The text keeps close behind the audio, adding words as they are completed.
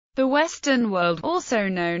The Western world, also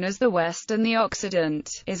known as the West and the Occident,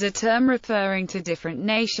 is a term referring to different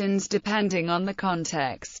nations depending on the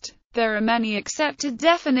context. There are many accepted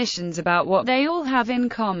definitions about what they all have in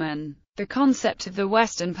common. The concept of the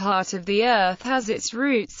western part of the earth has its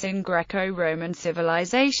roots in Greco-Roman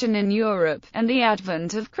civilization in Europe, and the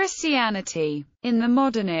advent of Christianity. In the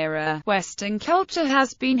modern era, Western culture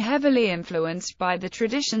has been heavily influenced by the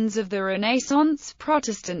traditions of the Renaissance,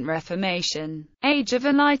 Protestant Reformation, Age of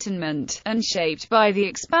Enlightenment, and shaped by the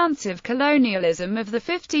expansive colonialism of the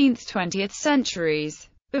 15th–20th centuries.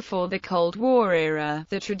 Before the Cold War era,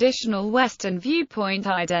 the traditional Western viewpoint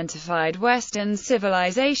identified Western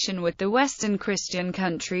civilization with the Western Christian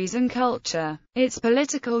countries and culture. Its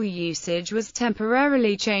political usage was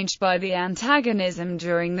temporarily changed by the antagonism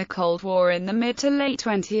during the Cold War in the mid to late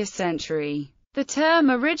 20th century. The term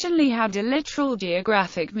originally had a literal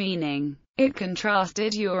geographic meaning. It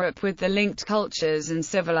contrasted Europe with the linked cultures and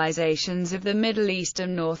civilizations of the Middle East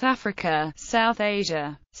and North Africa, South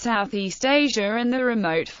Asia, Southeast Asia and the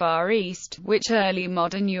remote Far East, which early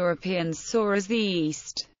modern Europeans saw as the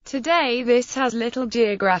East. Today this has little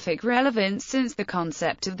geographic relevance since the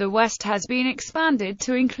concept of the West has been expanded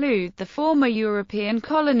to include the former European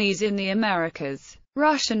colonies in the Americas,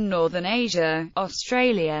 Russian Northern Asia,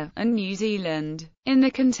 Australia, and New Zealand. In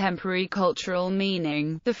the contemporary cultural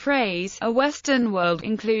meaning, the phrase, a Western world,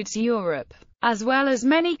 includes Europe, as well as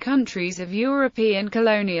many countries of European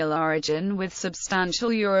colonial origin with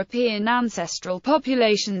substantial European ancestral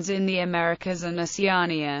populations in the Americas and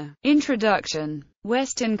Oceania. Introduction.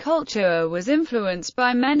 Western culture was influenced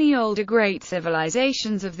by many older great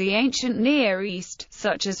civilizations of the ancient Near East,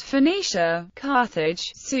 such as Phoenicia,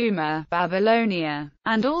 Carthage, Sumer, Babylonia,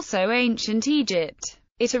 and also ancient Egypt.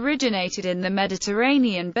 It originated in the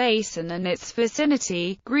Mediterranean basin and its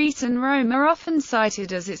vicinity. Greece and Rome are often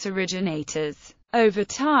cited as its originators. Over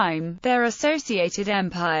time, their associated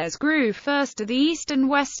empires grew first to the east and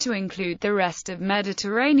west to include the rest of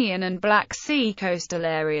Mediterranean and Black Sea coastal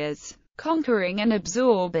areas, conquering and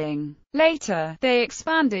absorbing. Later, they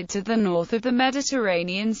expanded to the north of the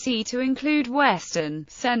Mediterranean Sea to include Western,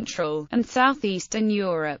 Central, and Southeastern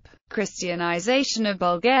Europe. Christianization of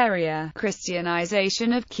Bulgaria,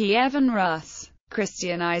 Christianization of Kiev and Rus,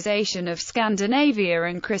 Christianization of Scandinavia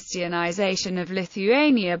and Christianization of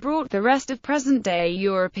Lithuania brought the rest of present-day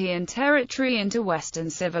European territory into Western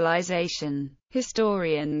civilization.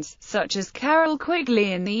 Historians, such as Carroll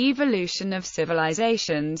Quigley in The Evolution of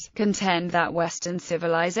Civilizations, contend that Western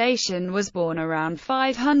civilization was born around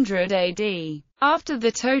 500 AD, after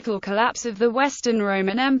the total collapse of the Western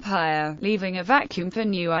Roman Empire, leaving a vacuum for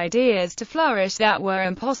new ideas to flourish that were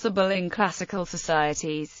impossible in classical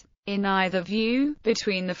societies. In either view,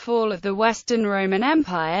 between the fall of the Western Roman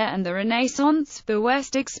Empire and the Renaissance, the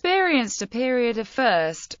West experienced a period of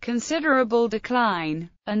first considerable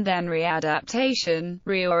decline, and then readaptation,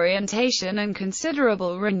 reorientation and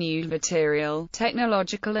considerable renewed material,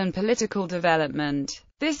 technological and political development.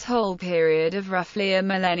 This whole period of roughly a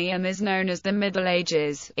millennium is known as the Middle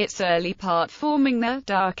Ages, its early part forming the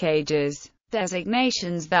Dark Ages.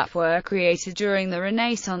 Designations that were created during the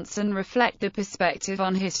Renaissance and reflect the perspective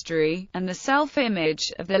on history, and the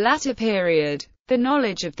self-image, of the latter period. The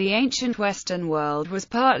knowledge of the ancient Western world was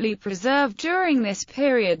partly preserved during this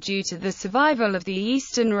period due to the survival of the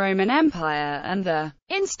Eastern Roman Empire and the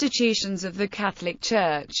institutions of the Catholic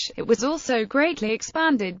Church. It was also greatly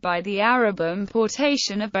expanded by the Arab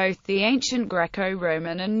importation of both the ancient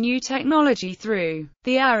Greco-Roman and new technology through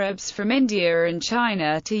the Arabs from India and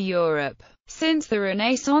China to Europe. Since the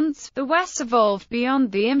Renaissance, the West evolved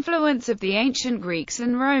beyond the influence of the ancient Greeks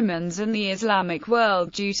and Romans and the Islamic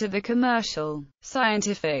world due to the commercial,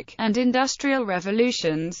 scientific, and industrial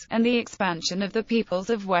revolutions, and the expansion of the peoples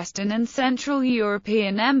of Western and Central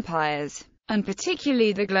European empires, and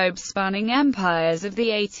particularly the globe-spanning empires of the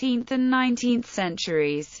 18th and 19th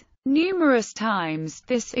centuries. Numerous times,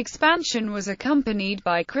 this expansion was accompanied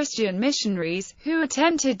by Christian missionaries, who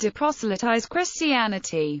attempted to proselytize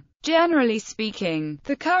Christianity. Generally speaking,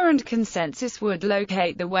 the current consensus would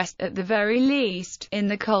locate the West, at the very least, in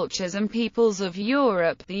the cultures and peoples of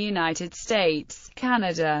Europe, the United States,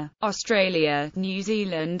 Canada, Australia, New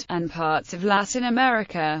Zealand, and parts of Latin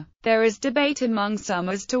America. There is debate among some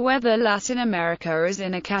as to whether Latin America is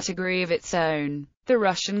in a category of its own. The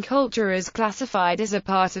Russian culture is classified as a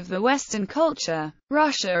part of the Western culture.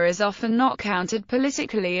 Russia is often not counted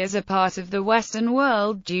politically as a part of the Western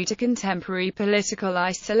world due to contemporary political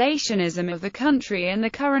isolationism of the country and the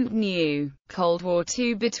current new Cold War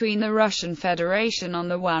II between the Russian Federation on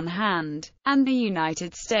the one hand, and the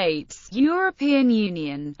United States, European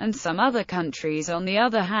Union, and some other countries on the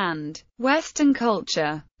other hand. Western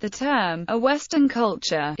culture. The term, a Western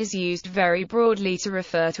culture, is used very broadly to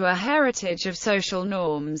refer to a heritage of social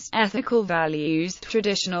norms, ethical values,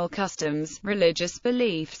 traditional customs, religious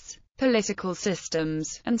beliefs, political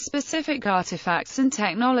systems, and specific artifacts and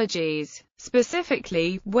technologies.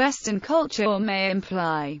 Specifically, Western culture may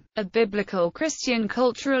imply a biblical Christian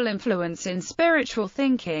cultural influence in spiritual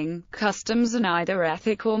thinking, customs and either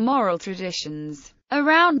ethic or moral traditions.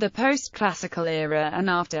 Around the post-classical era and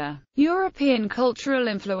after, European cultural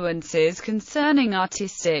influences concerning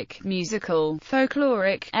artistic, musical,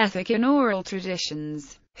 folkloric, ethic and oral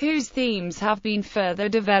traditions, whose themes have been further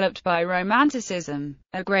developed by Romanticism,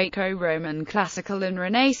 a Greco-Roman classical and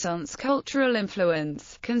Renaissance cultural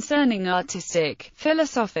influence, concerning artistic,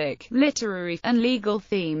 philosophic, literary, and legal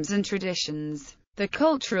themes and traditions. The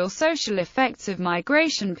cultural social effects of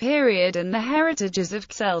migration period and the heritages of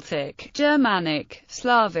Celtic, Germanic,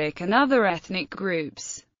 Slavic and other ethnic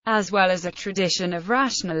groups, as well as a tradition of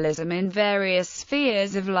rationalism in various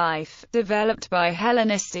spheres of life, developed by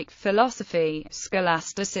Hellenistic philosophy,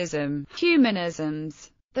 scholasticism,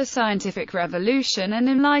 humanisms, the scientific revolution and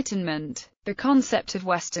Enlightenment. The concept of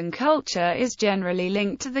Western culture is generally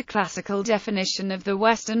linked to the classical definition of the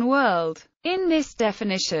Western world. In this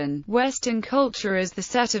definition, Western culture is the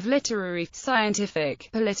set of literary, scientific,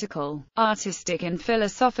 political, artistic and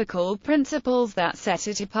philosophical principles that set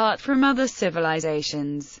it apart from other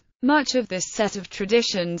civilizations. Much of this set of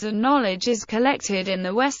traditions and knowledge is collected in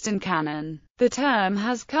the Western canon. The term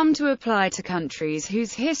has come to apply to countries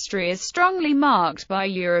whose history is strongly marked by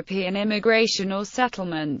European immigration or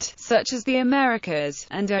settlement, such as the Americas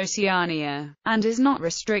and Oceania, and is not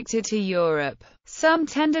restricted to Europe. Some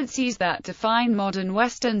tendencies that define modern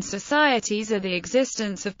Western societies are the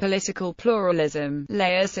existence of political pluralism,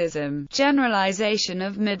 laicism, generalization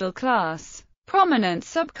of middle class, prominent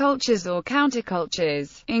subcultures or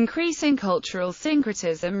countercultures, increasing cultural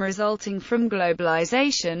syncretism resulting from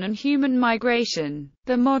globalization and human migration.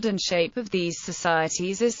 The modern shape of these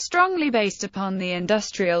societies is strongly based upon the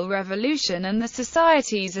Industrial Revolution and the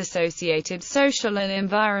society's associated social and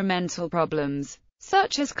environmental problems,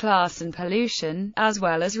 such as class and pollution, as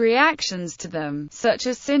well as reactions to them, such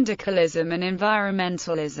as syndicalism and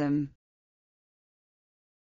environmentalism.